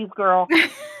LBs, girl.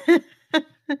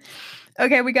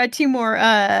 Okay, we got two more.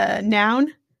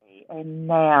 Noun? A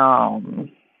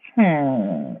noun.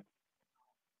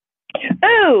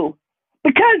 Ooh,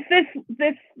 because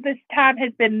this time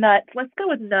has been nuts. Let's go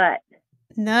with nut.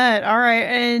 Nut. All right.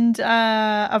 And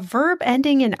a verb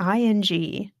ending in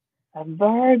ing. A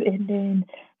verb ending.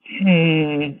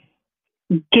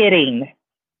 Getting.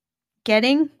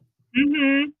 Getting?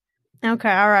 Mm-hmm.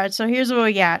 Okay. All right. So here's what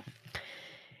we got.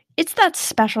 It's that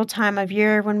special time of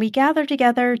year when we gather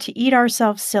together to eat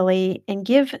ourselves silly and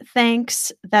give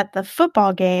thanks that the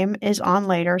football game is on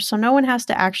later so no one has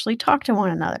to actually talk to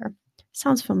one another.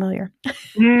 Sounds familiar.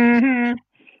 Mm-hmm.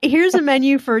 Here's a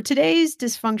menu for today's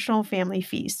dysfunctional family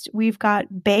feast. We've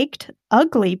got baked,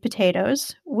 ugly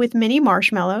potatoes with mini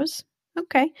marshmallows.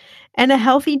 Okay. And a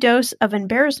healthy dose of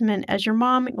embarrassment as your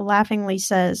mom laughingly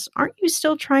says, "Aren't you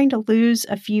still trying to lose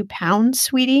a few pounds,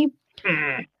 sweetie?"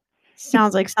 Mm.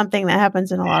 Sounds like something that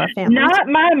happens in a lot of families. Not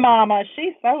my mama.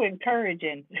 She's so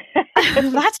encouraging.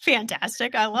 That's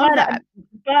fantastic. I love that.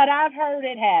 But I've heard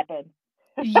it happen.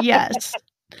 Yes.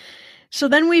 So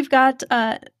then we've got,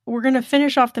 we're going to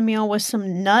finish off the meal with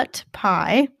some nut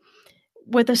pie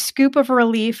with a scoop of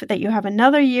relief that you have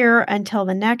another year until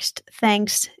the next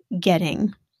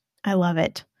Thanksgiving. I love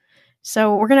it.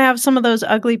 So we're going to have some of those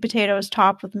ugly potatoes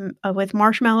topped with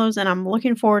marshmallows, and I'm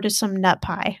looking forward to some nut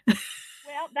pie.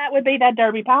 Well, that would be that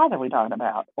derby pie that we talked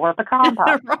about, or pecan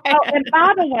pie. Right. Oh, and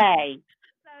by the way,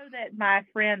 so that my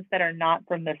friends that are not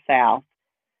from the South,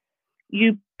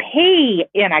 you pee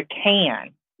in a can,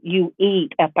 you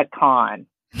eat a pecan.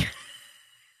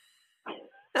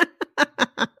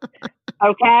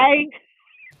 Okay?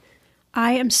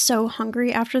 I am so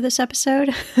hungry after this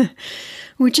episode.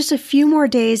 With just a few more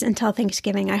days until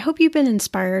Thanksgiving, I hope you've been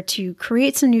inspired to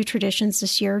create some new traditions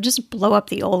this year, just blow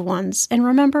up the old ones. And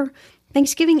remember,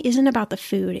 Thanksgiving isn't about the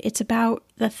food, it's about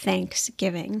the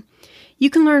Thanksgiving. You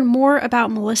can learn more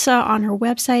about Melissa on her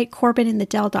website,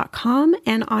 CorbinInTheDell.com,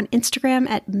 and on Instagram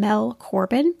at Mel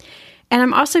Corbin. And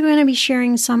I'm also going to be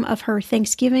sharing some of her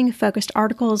Thanksgiving-focused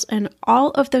articles and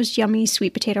all of those yummy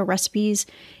sweet potato recipes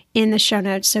in the show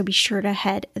notes, so be sure to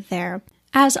head there.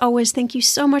 As always, thank you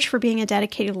so much for being a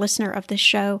dedicated listener of this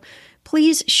show.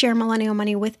 Please share Millennial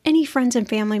Money with any friends and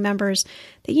family members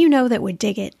that you know that would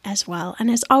dig it as well. And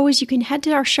as always, you can head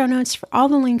to our show notes for all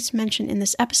the links mentioned in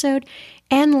this episode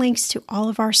and links to all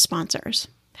of our sponsors.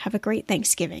 Have a great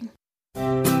Thanksgiving.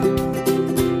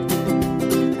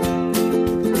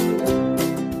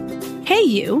 Hey,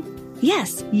 you.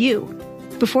 Yes, you.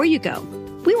 Before you go,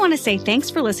 we want to say thanks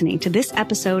for listening to this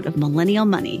episode of Millennial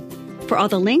Money. For all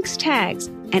the links, tags,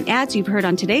 and ads you've heard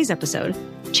on today's episode,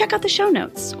 check out the show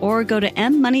notes or go to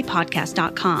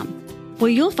mmoneypodcast.com,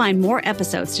 where you'll find more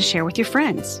episodes to share with your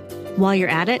friends. While you're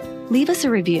at it, leave us a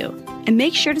review and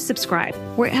make sure to subscribe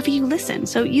wherever you listen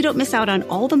so you don't miss out on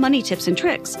all the money tips and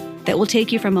tricks that will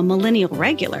take you from a millennial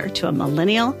regular to a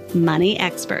millennial money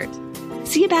expert.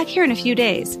 See you back here in a few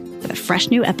days with a fresh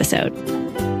new episode.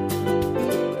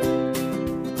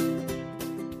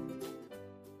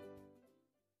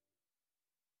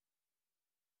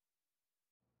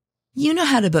 You know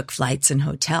how to book flights and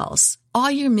hotels.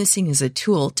 All you're missing is a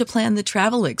tool to plan the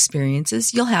travel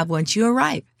experiences you'll have once you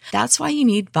arrive. That's why you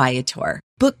need Viator.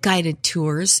 Book guided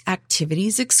tours,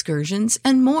 activities, excursions,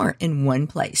 and more in one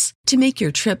place to make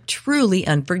your trip truly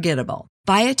unforgettable.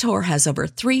 Viator has over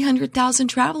 300,000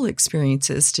 travel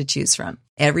experiences to choose from.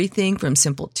 Everything from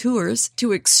simple tours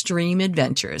to extreme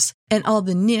adventures and all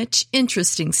the niche,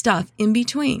 interesting stuff in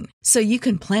between. So you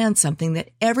can plan something that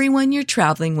everyone you're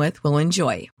traveling with will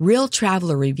enjoy. Real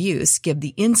traveler reviews give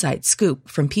the inside scoop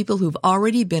from people who've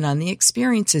already been on the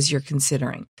experiences you're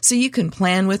considering. So you can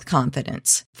plan with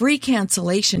confidence. Free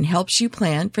cancellation helps you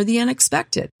plan for the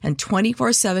unexpected. And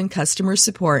 24/7 customer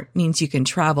support means you can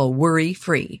travel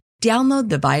worry-free. Download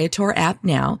the Viator app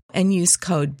now and use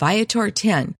code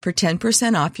Viator10 for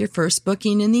 10% off your first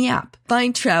booking in the app.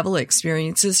 Find travel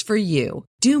experiences for you.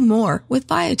 Do more with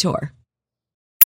Viator.